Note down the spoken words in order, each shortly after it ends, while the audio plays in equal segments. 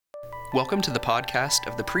Welcome to the podcast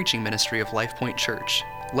of the preaching ministry of Life Point Church,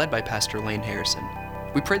 led by Pastor Lane Harrison.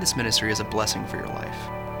 We pray this ministry is a blessing for your life.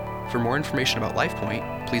 For more information about Life Point,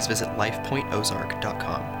 please visit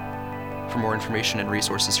lifepointozark.com. For more information and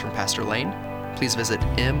resources from Pastor Lane, please visit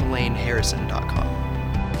mlaneharrison.com.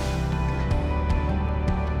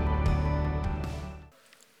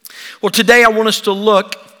 Well, today I want us to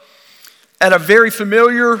look at a very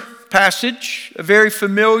familiar passage, a very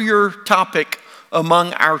familiar topic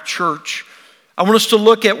among our church. I want us to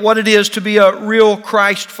look at what it is to be a real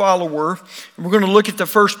Christ follower. And we're going to look at the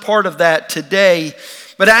first part of that today.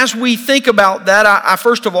 But as we think about that, I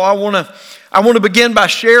first of all, I want to begin by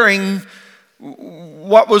sharing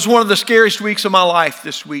what was one of the scariest weeks of my life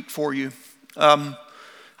this week for you. I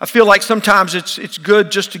feel like sometimes it's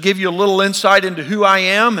good just to give you a little insight into who I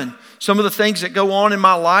am and some of the things that go on in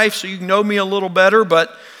my life so you can know me a little better.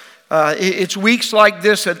 But it's weeks like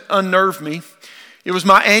this that unnerve me. It was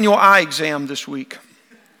my annual eye exam this week.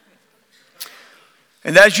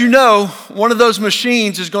 And as you know, one of those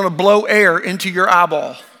machines is going to blow air into your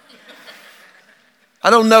eyeball.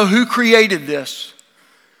 I don't know who created this,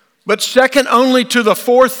 but second only to the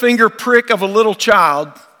fourth finger prick of a little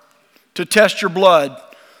child to test your blood,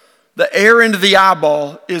 the air into the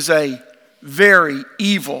eyeball is a very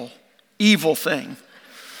evil, evil thing.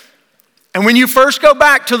 And when you first go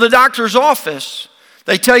back to the doctor's office,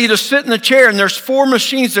 they tell you to sit in the chair, and there's 4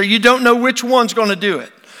 machines there. You don't know which one's going to do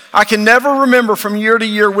it. I can never remember from year to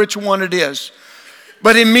year which one it is.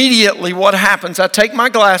 But immediately what happens, I take my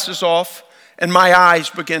glasses off, and my eyes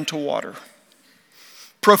begin to water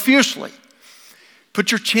profusely.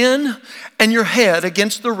 Put your chin and your head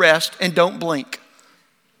against the rest and don't blink.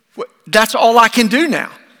 That's all I can do now.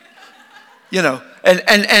 You know,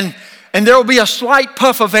 and there will be a slight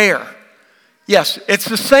puff of air. Yes, it's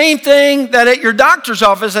the same thing that at your doctor's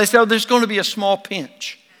office, they say, oh, there's going to be a small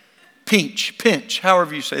pinch,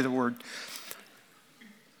 however you say the word.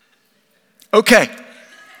 Okay,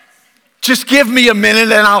 just give me a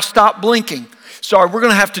minute and I'll stop blinking. Sorry, we're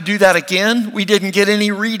going to have to do that again. We didn't get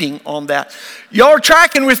any reading on that. Y'all are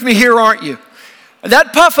tracking with me here, aren't you?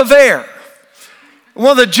 That puff of air,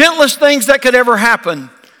 one of the gentlest things that could ever happen,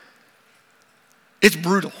 it's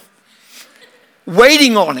brutal.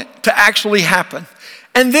 Waiting on it to actually happen.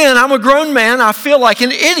 And then I'm a grown man, I feel like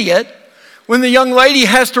an idiot when the young lady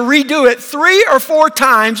has to redo it 3 or 4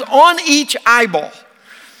 times on each eyeball.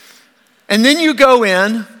 And then you go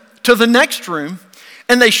in to the next room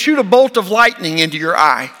and they shoot a bolt of lightning into your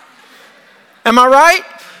eye. Am I right?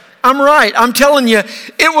 I'm right. I'm telling you,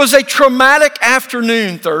 it was a traumatic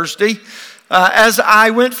afternoon Thursday as I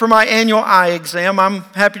went for my annual eye exam. I'm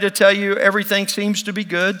happy to tell you everything seems to be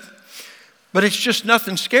good. But it's just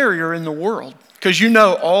nothing scarier in the world because you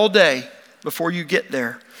know all day before you get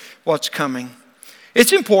there what's coming.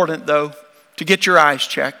 It's important, though, to get your eyes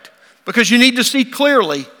checked because you need to see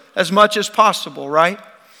clearly as much as possible, right?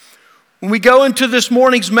 When we go into this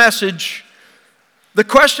morning's message, the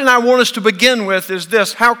question I want us to begin with is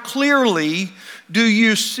this: how clearly do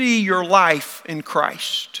you see your life in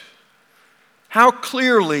Christ? How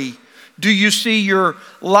clearly do you see your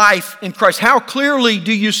life in Christ? How clearly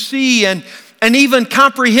do you see and even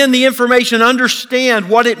comprehend the information, understand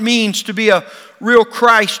what it means to be a real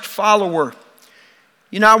Christ follower?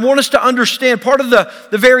 You know, I want us to understand part of the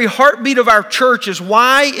very heartbeat of our church is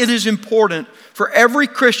why it is important for every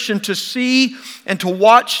Christian to see and to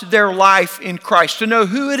watch their life in Christ, to know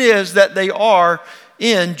who it is that they are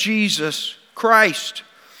in Jesus Christ.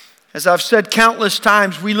 As I've said countless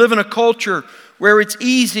times, we live in a culture where it's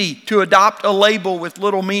easy to adopt a label with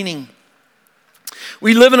little meaning.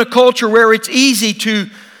 We live in a culture where it's easy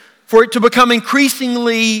for it to become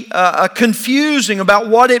increasingly confusing about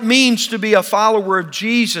what it means to be a follower of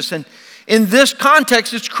Jesus. And in this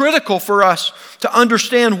context, it's critical for us to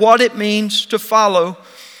understand what it means to follow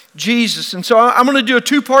Jesus. And so I'm going to do a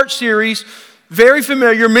 2-part series, very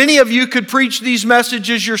familiar. Many of you could preach these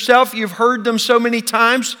messages yourself. You've heard them so many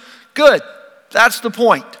times. Good. That's the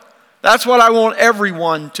point. That's what I want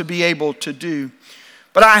everyone to be able to do.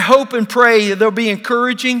 But I hope and pray they'll be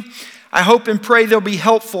encouraging. I hope and pray they'll be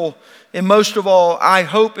helpful. And most of all, I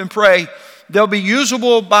hope and pray they'll be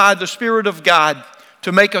usable by the Spirit of God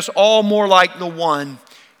to make us all more like the one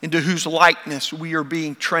into whose likeness we are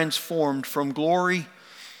being transformed from glory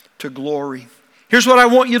to glory. Here's what I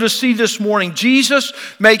want you to see this morning. Jesus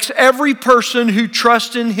makes every person who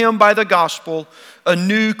trusts in Him by the gospel a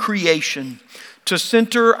new creation, to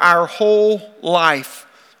center our whole life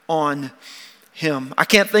on Him. I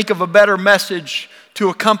can't think of a better message to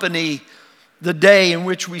accompany the day in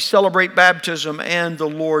which we celebrate baptism and the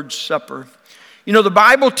Lord's Supper. You know, the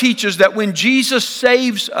Bible teaches that when Jesus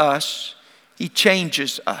saves us, He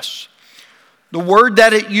changes us. The word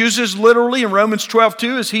that it uses literally in Romans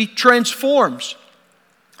 12:2 is He transforms.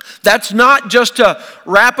 That's not just to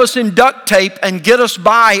wrap us in duct tape and get us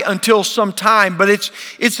by until some time, but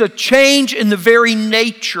it's a change in the very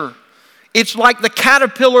nature. It's like the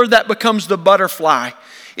caterpillar that becomes the butterfly.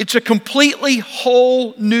 It's a completely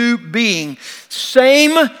whole new being.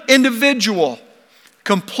 Same individual,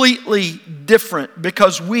 completely different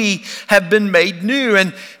because we have been made new.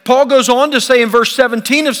 And Paul goes on to say in verse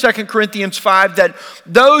 17 of 2 Corinthians 5 that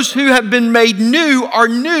those who have been made new are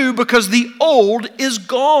new because the old is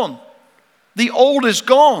gone. The old is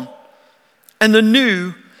gone and the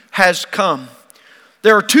new has come.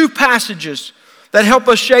 There are two passages that help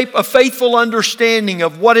us shape a faithful understanding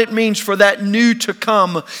of what it means for that new to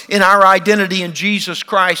come in our identity in Jesus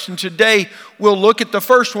Christ. And today we'll look at the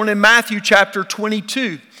first one in Matthew chapter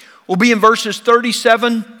 22. We'll be in verses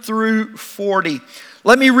 37 through 40.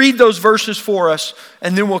 Let me read those verses for us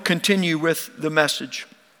and then we'll continue with the message.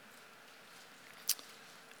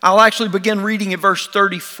 I'll actually begin reading at verse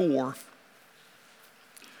 34.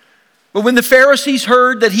 But when the Pharisees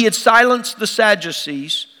heard that He had silenced the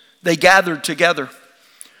Sadducees, they gathered together.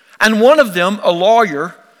 And one of them, a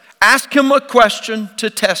lawyer, asked Him a question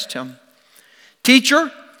to test Him.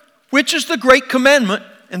 Teacher, which is the great commandment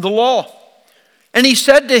in the law? And He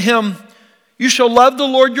said to him, you shall love the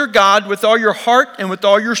Lord your God with all your heart and with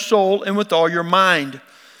all your soul and with all your mind.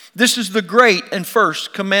 This is the great and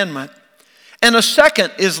first commandment. And a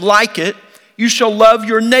second is like it, you shall love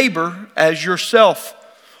your neighbor as yourself.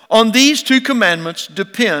 On these two commandments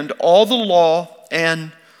depend all the law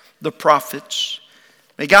and the prophets.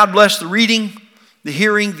 May God bless the reading, the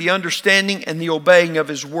hearing, the understanding, and the obeying of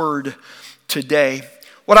His word today.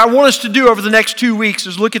 What I want us to do over the next 2 weeks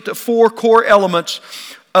is look at the four core elements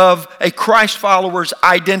of a Christ follower's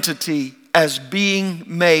identity as being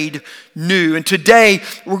made new. And today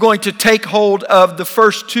we're going to take hold of the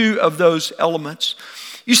first two of those elements.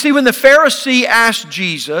 You see, when the Pharisee asked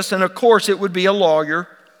Jesus, and of course it would be a lawyer.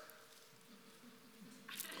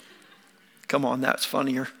 Come on, that's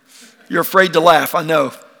funnier. You're afraid to laugh, I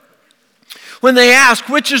know. When they ask,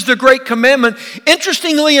 which is the great commandment,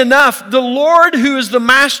 interestingly enough, the Lord, who is the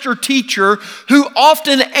master teacher, who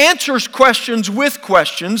often answers questions with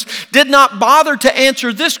questions, did not bother to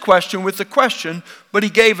answer this question with a question, but He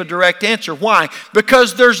gave a direct answer. Why?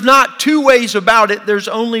 Because there's not two ways about it. There's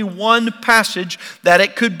only one passage that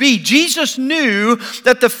it could be. Jesus knew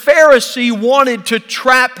that the Pharisee wanted to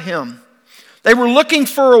trap Him. They were looking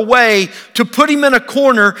for a way to put Him in a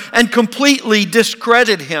corner and completely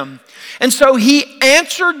discredit Him. And so He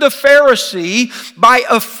answered the Pharisee by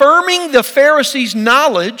affirming the Pharisee's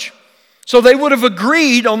knowledge. So they would have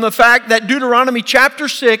agreed on the fact that Deuteronomy chapter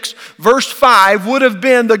 6, verse 5 would have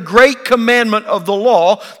been the great commandment of the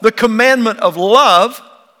law, the commandment of love.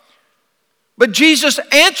 But Jesus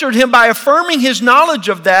answered him by affirming his knowledge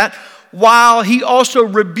of that while He also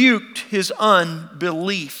rebuked his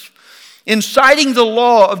unbelief. In citing the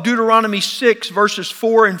law of Deuteronomy 6, verses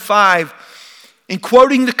 4 and 5, in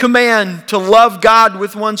quoting the command to love God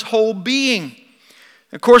with one's whole being.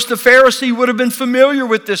 Of course, the Pharisee would have been familiar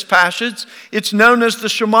with this passage. It's known as the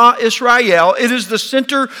Shema Israel. It is the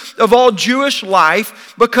center of all Jewish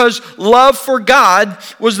life because love for God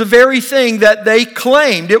was the very thing that they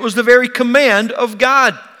claimed. It was the very command of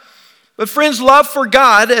God. But friends, love for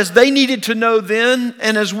God, as they needed to know then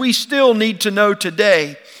and as we still need to know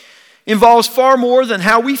today, involves far more than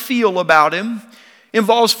how we feel about Him,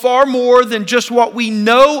 involves far more than just what we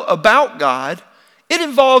know about God. It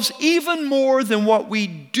involves even more than what we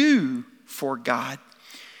do for God.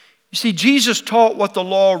 You see, Jesus taught what the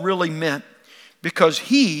law really meant because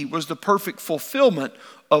He was the perfect fulfillment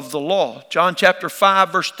of the law. John chapter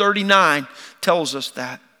 5, verse 39 tells us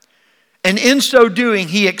that. And in so doing,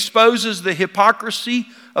 He exposes the hypocrisy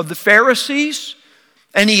of the Pharisees,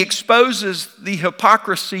 and He exposes the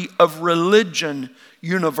hypocrisy of religion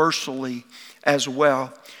universally as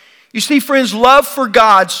well. You see, friends, love for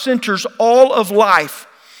God centers all of life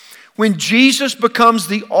when Jesus becomes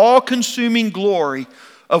the all-consuming glory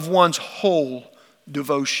of one's whole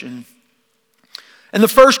devotion. And the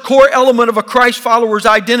first core element of a Christ follower's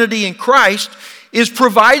identity in Christ is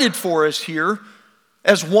provided for us here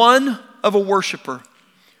as one of a worshiper.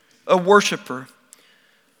 A worshiper.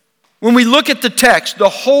 When we look at the text, the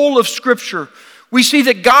whole of Scripture, we see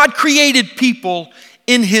that God created people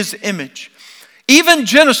in His image. Even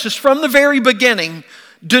Genesis, from the very beginning,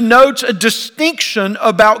 denotes a distinction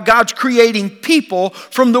about God's creating people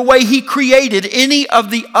from the way He created any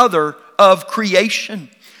of the other of creation.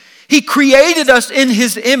 He created us in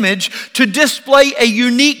His image to display a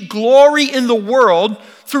unique glory in the world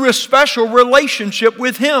through a special relationship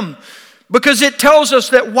with Him. Because it tells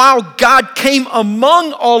us that while God came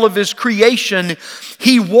among all of His creation,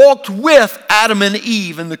 He walked with Adam and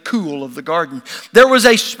Eve in the cool of the garden. There was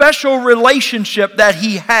a special relationship that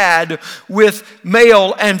He had with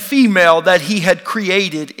male and female that He had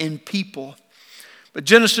created in people. But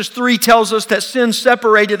Genesis 3 tells us that sin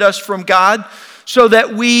separated us from God so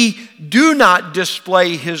that we do not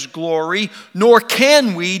display His glory, nor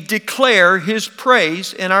can we declare His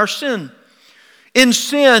praise in our sin. In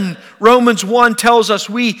sin, Romans 1 tells us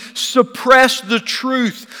we suppress the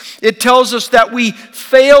truth. It tells us that we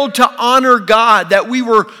failed to honor God, that we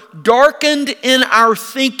were darkened in our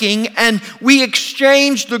thinking, and we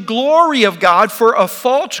exchanged the glory of God for a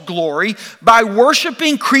false glory by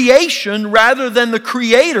worshiping creation rather than the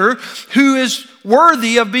Creator, who is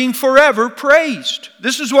worthy of being forever praised.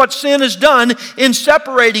 This is what sin has done in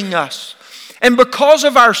separating us. And because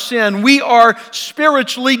of our sin, we are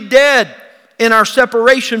spiritually dead in our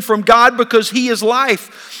separation from God, because He is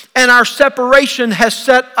life. And our separation has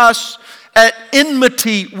set us at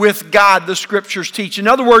enmity with God, the Scriptures teach. In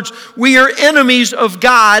other words, we are enemies of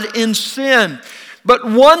God in sin. But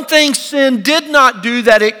one thing sin did not do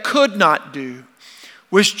that it could not do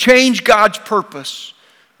was change God's purpose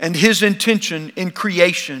and His intention in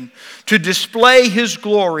creation to display His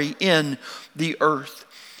glory in the earth.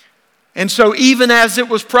 And so even as it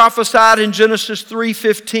was prophesied in Genesis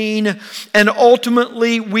 3:15, and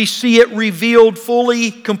ultimately we see it revealed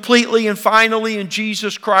fully, completely, and finally in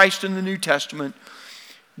Jesus Christ in the New Testament,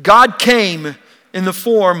 God came in the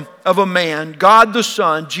form of a man, God the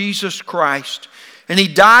Son, Jesus Christ, and He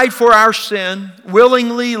died for our sin,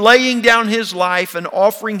 willingly laying down His life and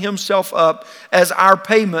offering Himself up as our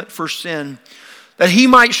payment for sin, that He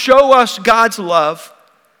might show us God's love,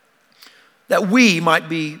 that we might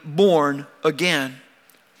be born again,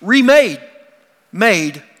 remade,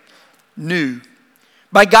 made new.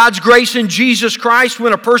 By God's grace in Jesus Christ,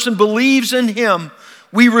 when a person believes in Him,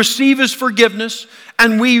 we receive His forgiveness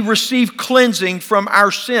and we receive cleansing from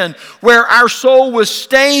our sin. Where our soul was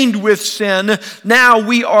stained with sin, now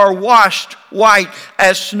we are washed white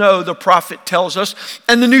as snow, the prophet tells us.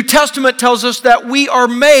 And the New Testament tells us that we are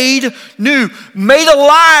made new, made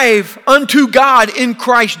alive unto God in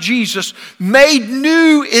Christ Jesus. Made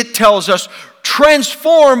new, it tells us,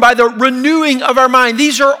 transformed by the renewing of our mind.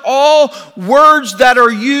 These are all words that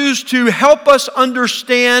are used to help us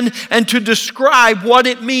understand and to describe what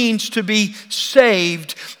it means to be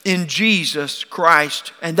saved in Jesus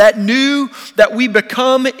Christ. And that new that we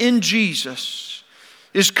become in Jesus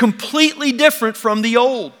is completely different from the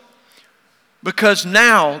old, because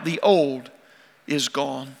now the old is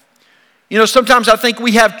gone. You know, sometimes I think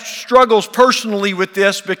we have struggles personally with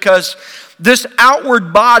this, because this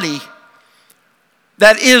outward body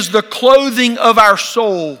that is the clothing of our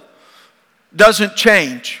soul doesn't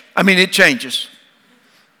change. I mean, it changes.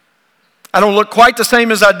 I don't look quite the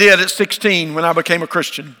same as I did at 16 when I became a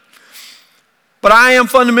Christian. But I am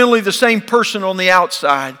fundamentally the same person on the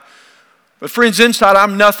outside. But friends, inside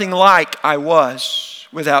I'm nothing like I was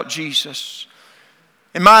without Jesus.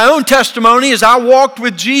 And my own testimony is I walked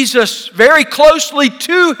with Jesus very closely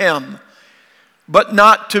to Him, but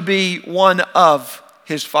not to be one of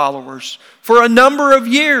His followers. For a number of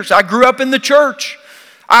years, I grew up in the church.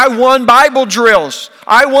 I won Bible drills.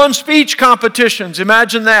 I won speech competitions.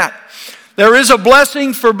 Imagine that. There is a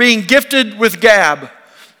blessing for being gifted with gab.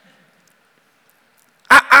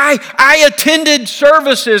 I attended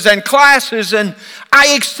services and classes, and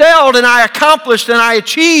I excelled and I accomplished and I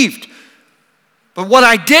achieved. But what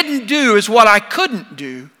I didn't do is what I couldn't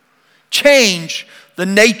do: change the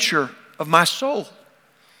nature of my soul.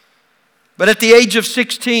 But at the age of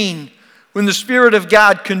 16, when the Spirit of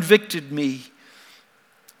God convicted me,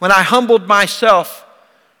 when I humbled myself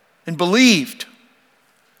and believed,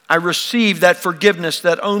 I received that forgiveness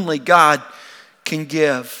that only God can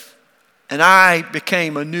give. And I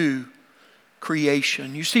became a new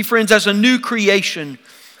creation. You see, friends, as a new creation,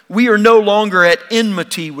 we are no longer at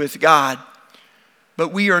enmity with God,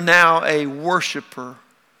 but we are now a worshiper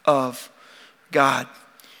of God.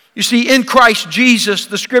 You see, in Christ Jesus,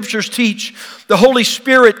 the Scriptures teach, the Holy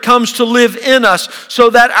Spirit comes to live in us so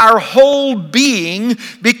that our whole being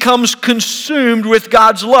becomes consumed with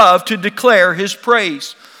God's love to declare His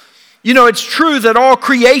praise. You know, it's true that all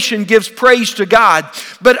creation gives praise to God,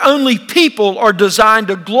 but only people are designed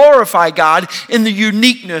to glorify God in the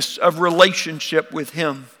uniqueness of relationship with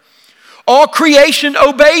Him. All creation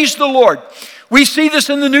obeys the Lord. We see this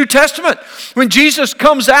in the New Testament when Jesus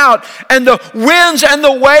comes out and the winds and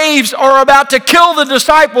the waves are about to kill the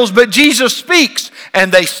disciples, but Jesus speaks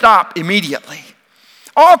and they stop immediately.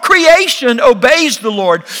 All creation obeys the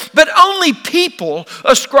Lord, but only people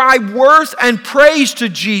ascribe worth and praise to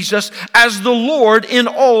Jesus as the Lord in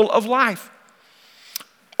all of life.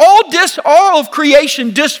 All of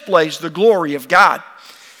creation displays the glory of God.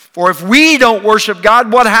 For if we don't worship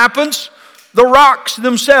God, what happens? The rocks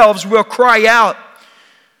themselves will cry out.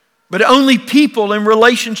 But only people in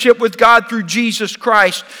relationship with God through Jesus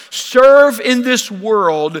Christ serve in this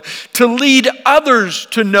world to lead others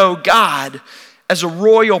to know God as a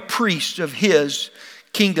royal priest of His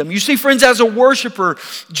kingdom. You see, friends, as a worshiper,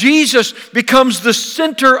 Jesus becomes the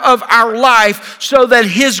center of our life so that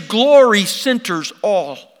His glory centers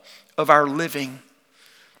all of our living.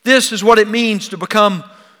 This is what it means to become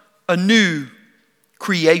a new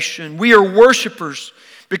creation. We are worshipers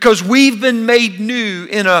because we've been made new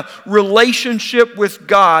in a relationship with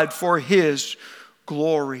God for His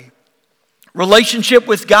glory. Relationship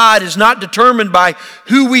with God is not determined by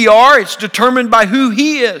who we are, it's determined by who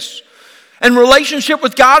He is. And relationship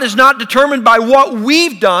with God is not determined by what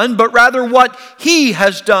we've done, but rather what He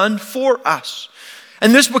has done for us.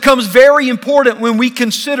 And this becomes very important when we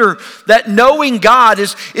consider that knowing God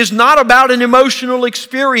is not about an emotional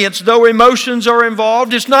experience, though emotions are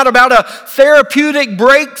involved. It's not about a therapeutic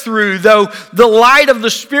breakthrough, though the light of the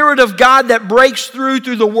Spirit of God that breaks through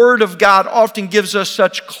the Word of God often gives us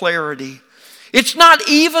such clarity. It's not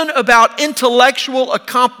even about intellectual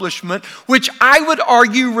accomplishment, which I would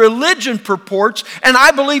argue religion purports, and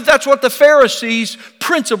I believe that's what the Pharisees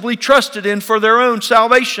principally trusted in for their own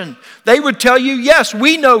salvation. They would tell you, yes,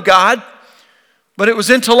 we know God, but it was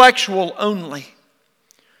intellectual only.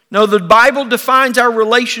 No, the Bible defines our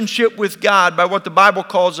relationship with God by what the Bible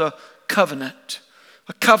calls a covenant.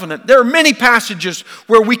 A covenant. There are many passages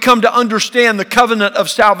where we come to understand the covenant of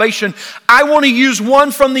salvation. I want to use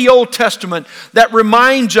one from the Old Testament that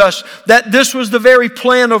reminds us that this was the very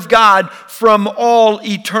plan of God from all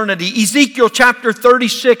eternity. Ezekiel chapter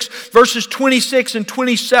 36, verses 26 and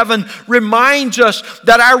 27 reminds us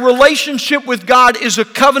that our relationship with God is a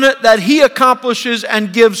covenant that He accomplishes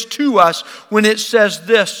and gives to us when it says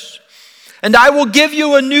this, "And I will give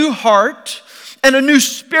you a new heart, and a new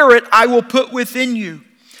spirit I will put within you.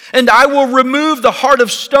 And I will remove the heart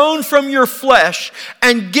of stone from your flesh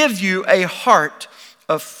and give you a heart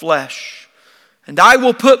of flesh. And I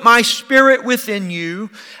will put my spirit within you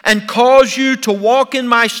and cause you to walk in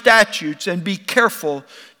my statutes and be careful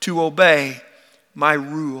to obey my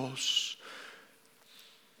rules."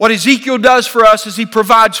 What Ezekiel does for us is he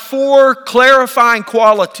provides 4 clarifying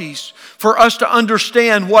qualities for us to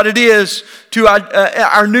understand what it is to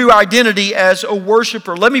our new identity as a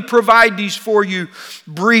worshiper. Let me provide these for you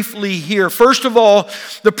briefly here. First of all,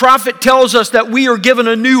 the prophet tells us that we are given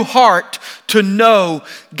a new heart to know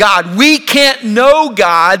God. We can't know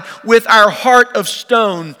God with our heart of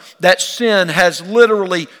stone that sin has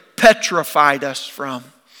literally petrified us from.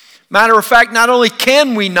 Matter of fact, not only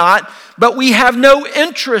can we not, but we have no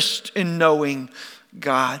interest in knowing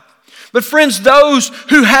God. But friends, those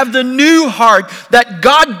who have the new heart that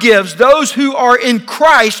God gives, those who are in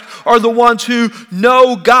Christ, are the ones who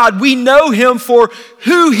know God. We know Him for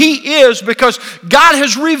who He is because God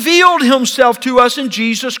has revealed Himself to us in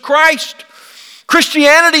Jesus Christ.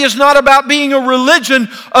 Christianity is not about being a religion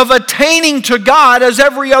of attaining to God as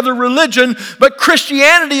every other religion, but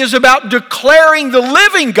Christianity is about declaring the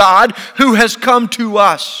living God who has come to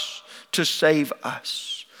us to save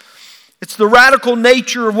us. It's the radical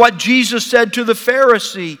nature of what Jesus said to the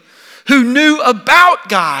Pharisee who knew about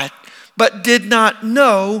God but did not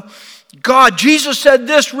know God. Jesus said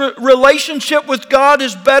this, relationship with God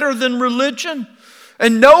is better than religion,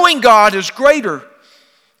 and knowing God is greater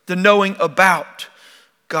than knowing about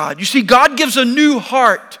God. You see, God gives a new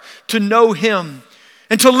heart to know Him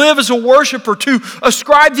and to live as a worshiper, to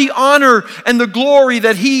ascribe the honor and the glory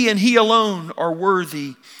that He and He alone are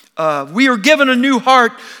worthy. We are given a new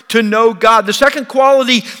heart to know God. The second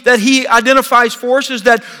quality that He identifies for us is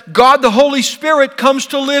that God, the Holy Spirit, comes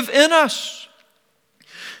to live in us.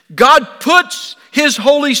 God puts His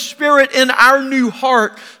Holy Spirit in our new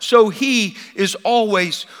heart, so He is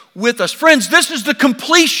always with us. Friends, this is the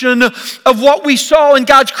completion of what we saw in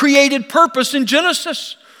God's created purpose in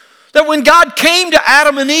Genesis. That when God came to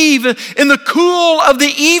Adam and Eve in the cool of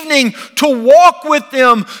the evening to walk with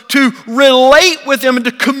them, to relate with them, and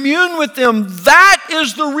to commune with them, that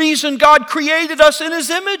is the reason God created us in His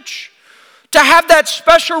image. to have that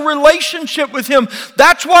special relationship with Him.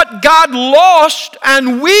 That's what God lost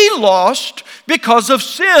and we lost because of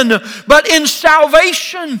sin. But in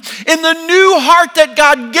salvation, in the new heart that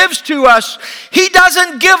God gives to us, He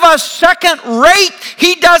doesn't give us second rate.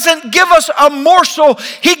 He doesn't give us a morsel.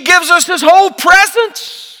 He gives us His whole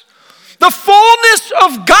presence. The fullness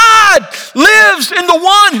of God lives in the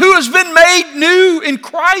one who has been made new in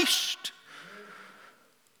Christ.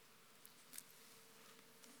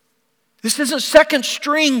 This isn't second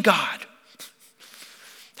string God.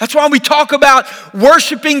 That's why we talk about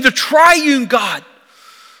worshiping the triune God.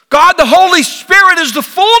 God, the Holy Spirit, is the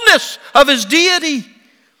fullness of His deity.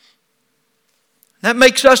 That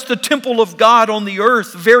makes us the temple of God on the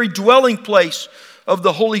earth, the very dwelling place of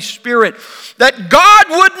the Holy Spirit. That God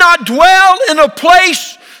would not dwell in a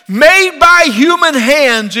place made by human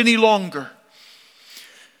hands any longer.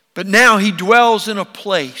 But now He dwells in a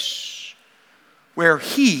place where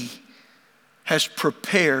He has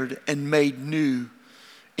prepared and made new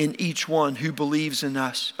in each one who believes in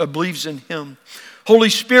us, believes in Him. Holy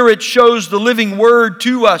Spirit shows the living Word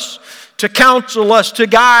to us, to counsel us, to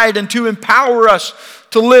guide, and to empower us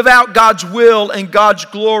to live out God's will and God's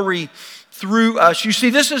glory through us. You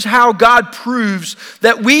see, this is how God proves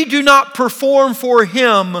that we do not perform for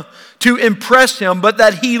Him to impress Him, but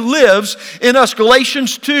that He lives in us.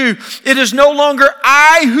 Galatians 2, it is no longer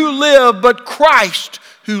I who live, but Christ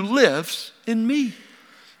who lives in me.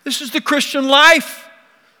 This is the Christian life.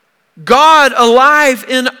 God alive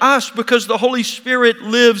in us because the Holy Spirit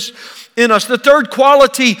lives in us. The third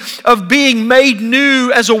quality of being made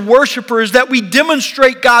new as a worshiper is that we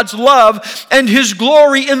demonstrate God's love and His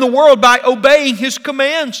glory in the world by obeying His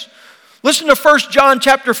commands. Listen to 1 John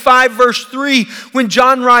chapter 5, verse 3, when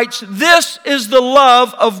John writes, "This is the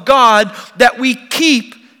love of God, that we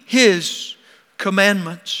keep His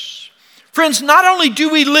commandments." Friends, not only do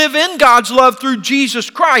we live in God's love through Jesus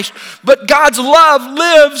Christ, but God's love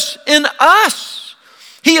lives in us.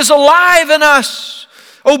 He is alive in us.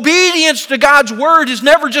 Obedience to God's word is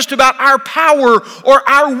never just about our power or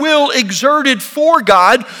our will exerted for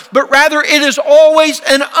God, but rather it is always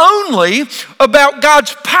and only about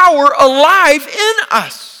God's power alive in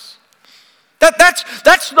us.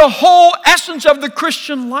 That's the whole essence of the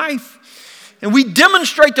Christian life. And we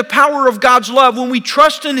demonstrate the power of God's love when we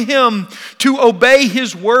trust in Him to obey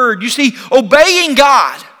His word. You see, obeying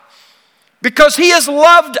God, because He has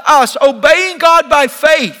loved us, obeying God by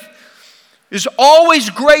faith is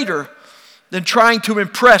always greater than trying to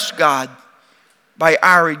impress God by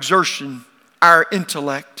our exertion, our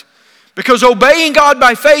intellect. Because obeying God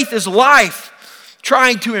by faith is life.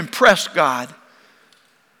 Trying to impress God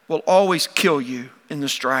will always kill you in the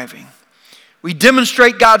striving. We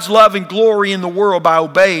demonstrate God's love and glory in the world by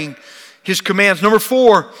obeying His commands. Number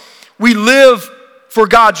 4, we live for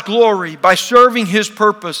God's glory by serving His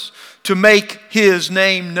purpose to make His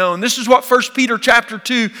name known. This is what 1 Peter chapter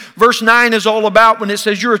 2, verse 9 is all about when it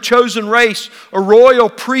says you're a chosen race, a royal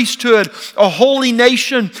priesthood, a holy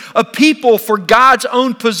nation, a people for God's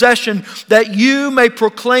own possession, that you may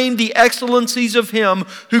proclaim the excellencies of Him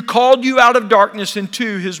who called you out of darkness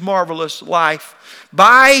into His marvelous light.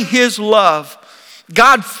 By His love,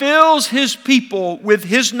 God fills His people with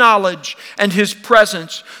His knowledge and His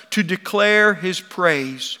presence to declare His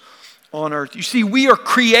praise on earth. You see, we are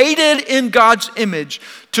created in God's image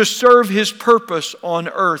to serve His purpose on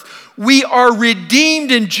earth. We are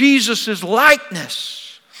redeemed in Jesus'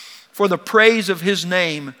 likeness for the praise of His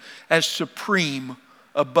name as supreme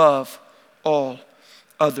above all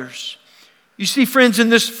others. You see, friends, in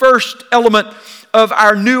this first element of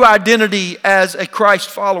our new identity as a Christ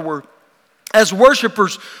follower, as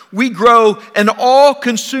worshipers, we grow an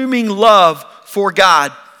all-consuming love for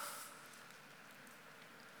God,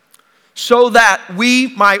 so that we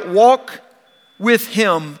might walk with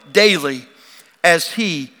Him daily as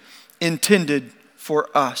He intended for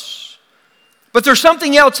us. But there's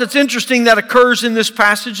something else that's interesting that occurs in this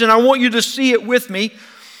passage, and I want you to see it with me.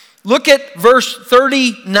 Look at verse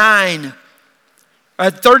 39.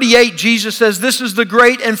 At 38, Jesus says, "This is the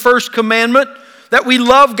great and first commandment, that we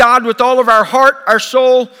love God with all of our heart, our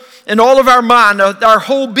soul, and all of our mind." Our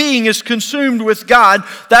whole being is consumed with God.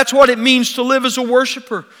 That's what it means to live as a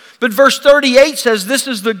worshiper. But verse 38 says, this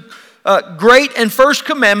is the great and first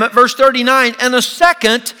commandment. Verse 39, "And a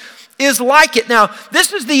second is like it." Now,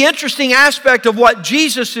 this is the interesting aspect of what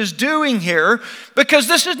Jesus is doing here, because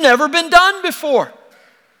this has never been done before.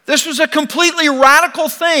 This was a completely radical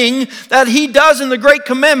thing that He does in the Great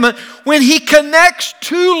Commandment when He connects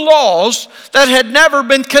two laws that had never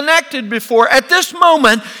been connected before. At this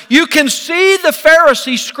moment, you can see the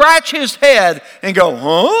Pharisee scratch his head and go,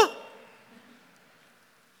 huh?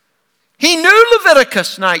 He knew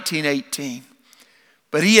Leviticus 19:18,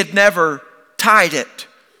 but he had never tied it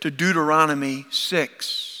to Deuteronomy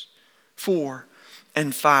 6, 4,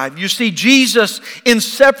 and 5. You see, Jesus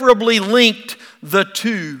inseparably linked the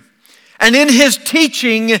two. And in his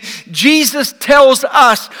teaching, Jesus tells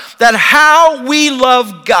us that how we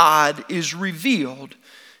love God is revealed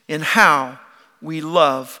in how we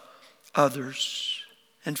love others.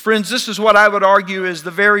 And friends, this is what I would argue is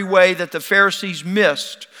the very way that the Pharisees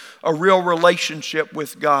missed a real relationship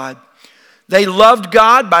with God. They loved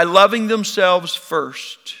God by loving themselves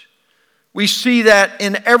first. We see that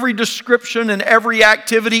in every description and every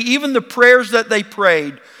activity. Even the prayers that they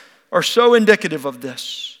prayed are so indicative of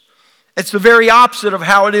this. It's the very opposite of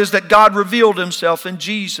how it is that God revealed himself in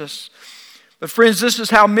Jesus. But friends, this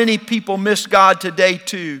is how many people miss God today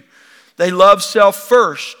too. They love self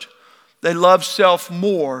first. They love self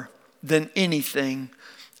more than anything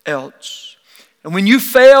else. And when you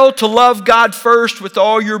fail to love God first with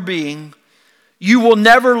all your being, you will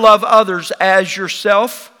never love others as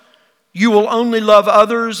yourself. You will only love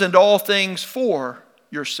others and all things for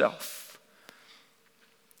yourself.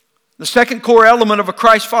 The second core element of a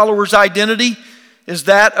Christ follower's identity is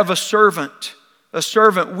that of a servant. A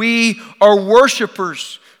servant. We are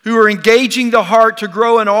worshipers who are engaging the heart to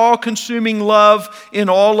grow in all-consuming love in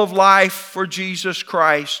all of life for Jesus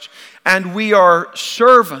Christ. And we are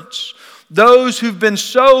servants. Those who've been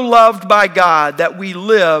so loved by God that we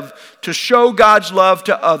live to show God's love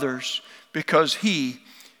to others because He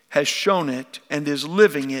has shown it and is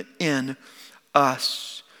living it in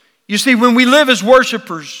us. You see, when we live as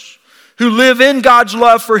worshipers who live in God's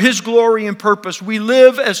love for His glory and purpose, we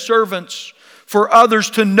live as servants for others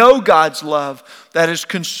to know God's love that is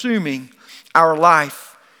consuming our life.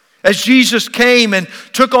 As Jesus came and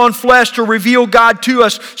took on flesh to reveal God to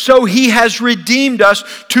us, so He has redeemed us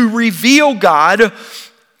to reveal God.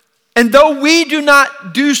 And though we do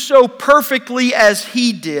not do so perfectly as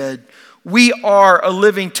He did, we are a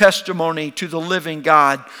living testimony to the living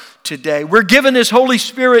God today. We're given His Holy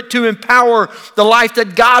Spirit to empower the life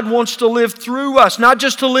that God wants to live through us. Not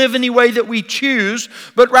just to live any way that we choose,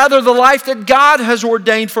 but rather the life that God has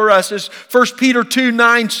ordained for us. As 1 Peter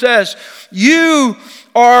 2:9 says, you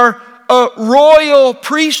are a royal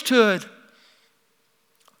priesthood,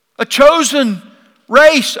 a chosen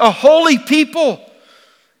race, a holy people.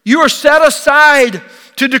 You are set aside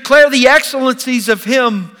to declare the excellencies of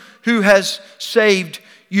Him who has saved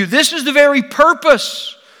you. This is the very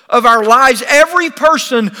purpose of our lives. Every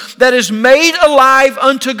person that is made alive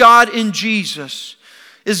unto God in Jesus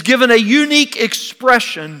is given a unique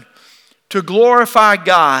expression to glorify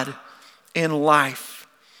God in life.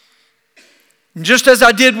 And just as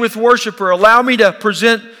I did with worshiper, allow me to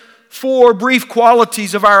present 4 brief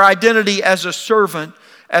qualities of our identity as a servant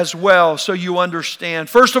as well, so you understand.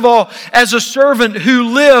 First of all, as a servant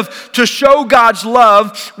who live to show God's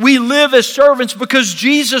love, we live as servants because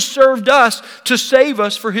Jesus served us to save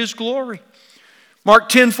us for His glory. Mark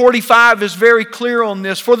 10:45 is very clear on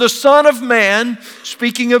this. For the Son of Man,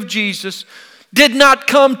 speaking of Jesus, did not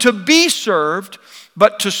come to be served,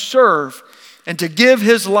 but to serve and to give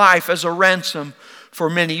His life as a ransom for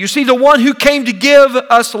many. You see, the one who came to give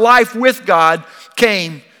us life with God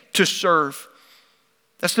came to serve.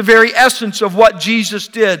 That's the very essence of what Jesus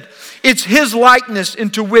did. It's His likeness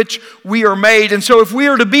into which we are made. And so if we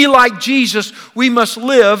are to be like Jesus, we must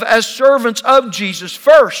live as servants of Jesus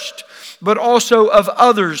first, but also of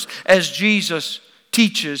others as Jesus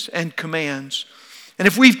teaches and commands. And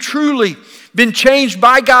if we've truly been changed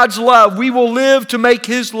by God's love, we will live to make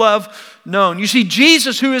His love known. You see,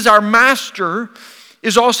 Jesus, who is our master,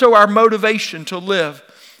 is also our motivation to live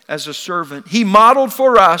as a servant. He modeled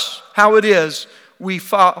for us how it is we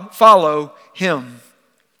follow Him.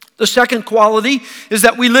 The second quality is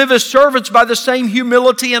that we live as servants by the same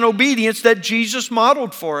humility and obedience that Jesus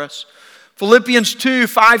modeled for us. Philippians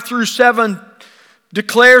 2:5-7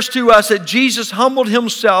 declares to us that Jesus humbled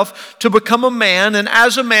Himself to become a man, and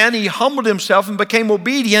as a man He humbled Himself and became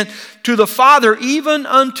obedient to the Father, even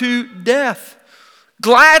unto death.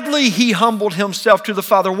 Gladly He humbled Himself to the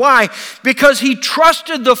Father. Why? Because He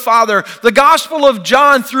trusted the Father. The Gospel of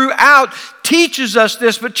John throughout teaches us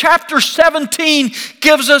this, but chapter 17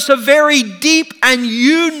 gives us a very deep and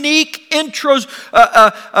unique insight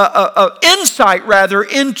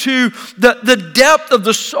into the depth of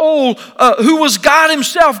the soul who was God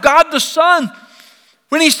Himself, God the Son.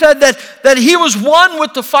 When He said that He was one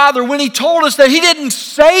with the Father, when He told us that He didn't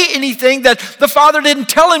say anything that the Father didn't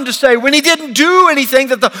tell Him to say, when He didn't do anything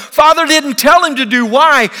that the Father didn't tell Him to do.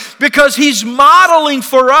 Why? Because He's modeling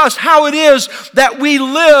for us how it is that we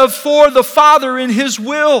live for the Father in His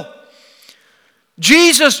will.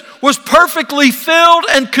 Jesus was perfectly filled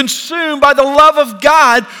and consumed by the love of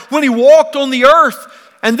God when He walked on the earth.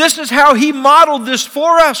 And this is how He modeled this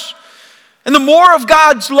for us. And the more of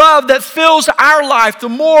God's love that fills our life, the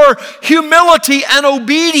more humility and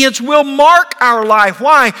obedience will mark our life.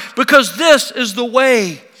 Why? Because this is the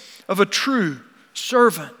way of a true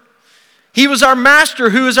servant. He was our master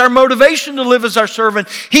who is our motivation to live as our servant.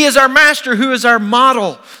 He is our master who is our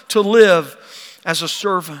model to live as a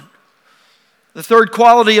servant. The third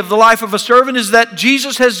quality of the life of a servant is that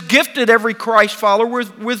Jesus has gifted every Christ follower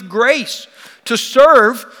with grace to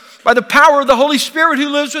serve by the power of the Holy Spirit who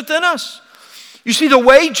lives within us. You see, the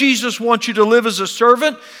way Jesus wants you to live as a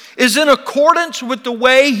servant is in accordance with the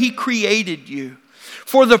way He created you,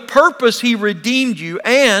 for the purpose He redeemed you,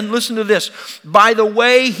 and, listen to this, by the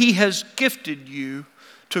way He has gifted you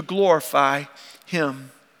to glorify Him.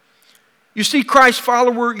 You see, Christ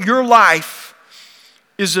follower, your life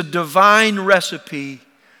is a divine recipe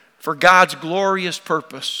for God's glorious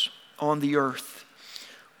purpose on the earth.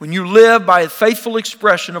 When you live by a faithful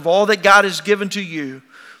expression of all that God has given to you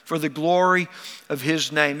for the glory of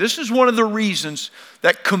His name. This is one of the reasons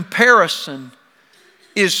that comparison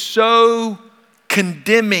is so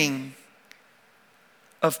condemning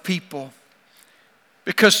of people.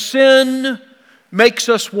 Because sin makes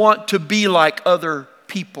us want to be like other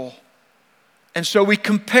people. And so we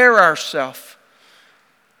compare ourselves.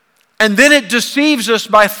 And then it deceives us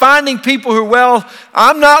by finding people who, well,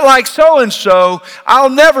 I'm not like so-and-so. I'll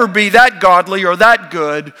never be that godly or that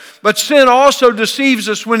good. But sin also deceives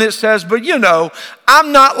us when it says, but you know,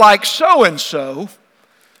 I'm not like so-and-so.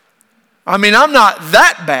 I'm not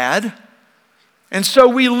that bad. And so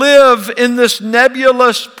we live in this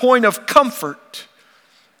nebulous point of comfort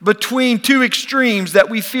between two extremes that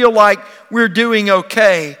we feel like we're doing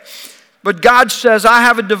okay. But God says, I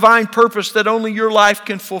have a divine purpose that only your life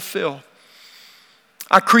can fulfill.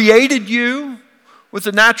 I created you with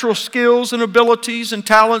the natural skills and abilities and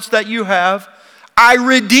talents that you have. I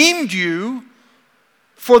redeemed you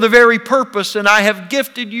for the very purpose, and I have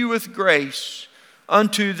gifted you with grace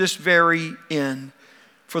unto this very end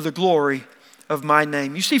for the glory of my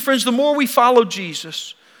name. You see, friends, the more we follow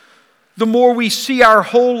Jesus, the more we see our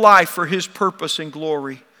whole life for His purpose and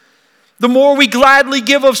glory. The more we gladly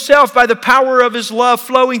give of self by the power of His love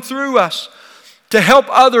flowing through us to help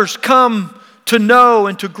others come to know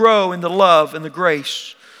and to grow in the love and the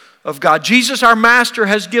grace of God. Jesus, our Master,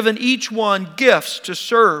 has given each one gifts to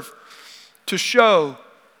serve, to show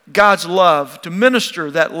God's love, to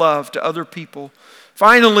minister that love to other people.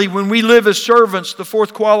 Finally, when we live as servants, the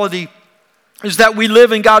fourth quality is that we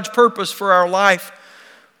live in God's purpose for our life.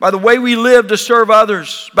 By the way we live to serve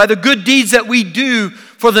others, by the good deeds that we do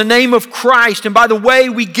for the name of Christ, and by the way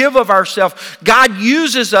we give of ourselves, God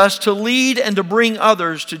uses us to lead and to bring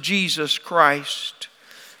others to Jesus Christ.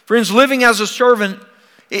 Friends, living as a servant,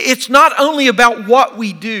 it's not only about what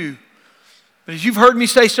we do, but as you've heard me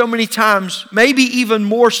say so many times, maybe even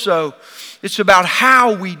more so, it's about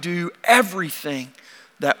how we do everything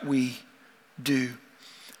that we do.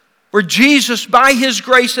 Where Jesus, by His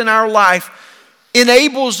grace in our life,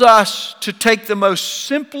 enables us to take the most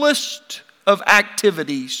simplest of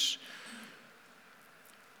activities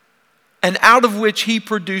and out of which He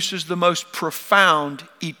produces the most profound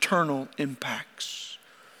eternal impacts.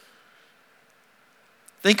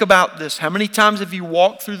 Think about this. How many times have you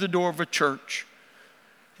walked through the door of a church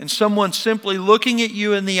and someone simply looking at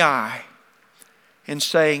you in the eye and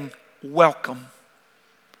saying, welcome,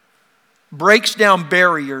 breaks down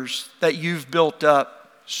barriers that you've built up,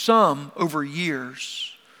 some over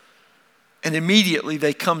years, and immediately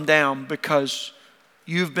they come down because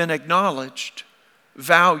you've been acknowledged,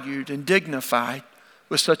 valued, and dignified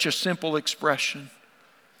with such a simple expression.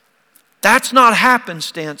 That's not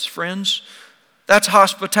happenstance, friends. That's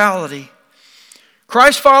hospitality.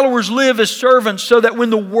 Christ followers live as servants so that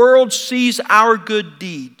when the world sees our good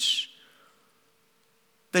deeds,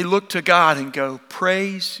 they look to God and go,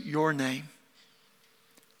 praise your name.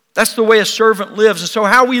 That's the way a servant lives. And so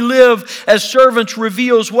how we live as servants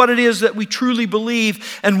reveals what it is that we truly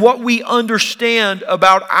believe and what we understand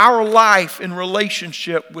about our life in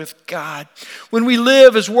relationship with God. When we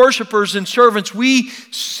live as worshipers and servants, we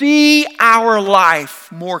see our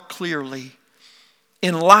life more clearly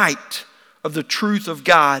in light of the truth of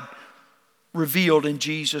God revealed in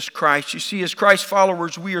Jesus Christ. You see, as Christ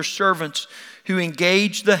followers, we are servants who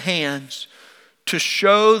engage the hands to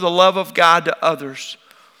show the love of God to others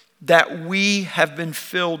that we have been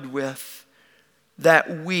filled with,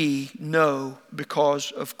 that we know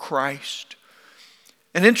because of Christ.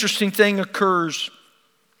 An interesting thing occurs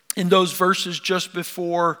in those verses just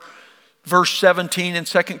before verse 17 in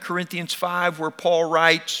 2 Corinthians 5, where Paul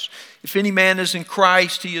writes, if any man is in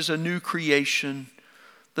Christ, he is a new creation.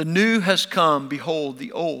 The new has come, behold,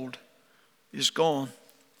 the old is gone.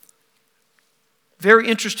 Very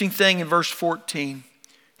interesting thing in verse 14.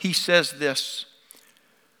 He says this,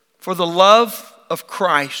 for the love of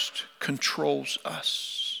Christ controls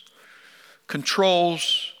us.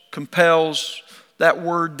 Controls, compels, that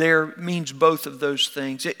word there means both of those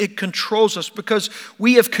things. It controls us because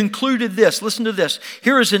we have concluded this. Listen to this.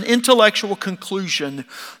 Here is an intellectual conclusion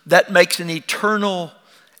that makes an eternal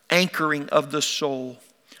anchoring of the soul.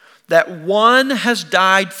 That one has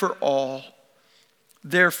died for all,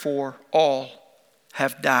 therefore all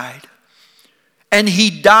have died. And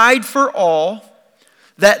he died for all,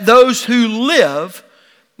 that those who live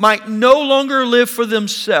might no longer live for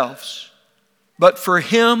themselves, but for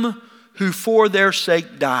him who for their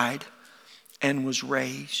sake died and was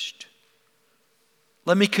raised.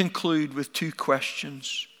 Let me conclude with two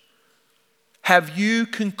questions. Have you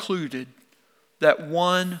concluded that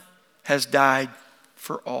one has died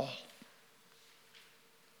for all?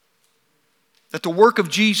 That the work of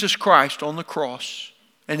Jesus Christ on the cross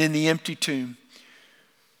and in the empty tomb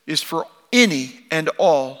is for any and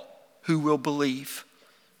all who will believe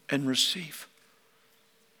and receive.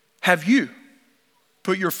 Have you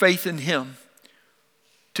put your faith in him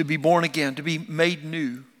to be born again, to be made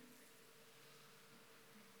new?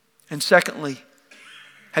 And secondly,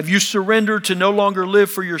 have you surrendered to no longer live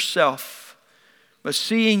for yourself, but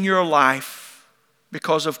seeing your life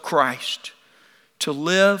because of Christ, to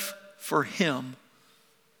live for him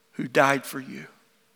who died for you?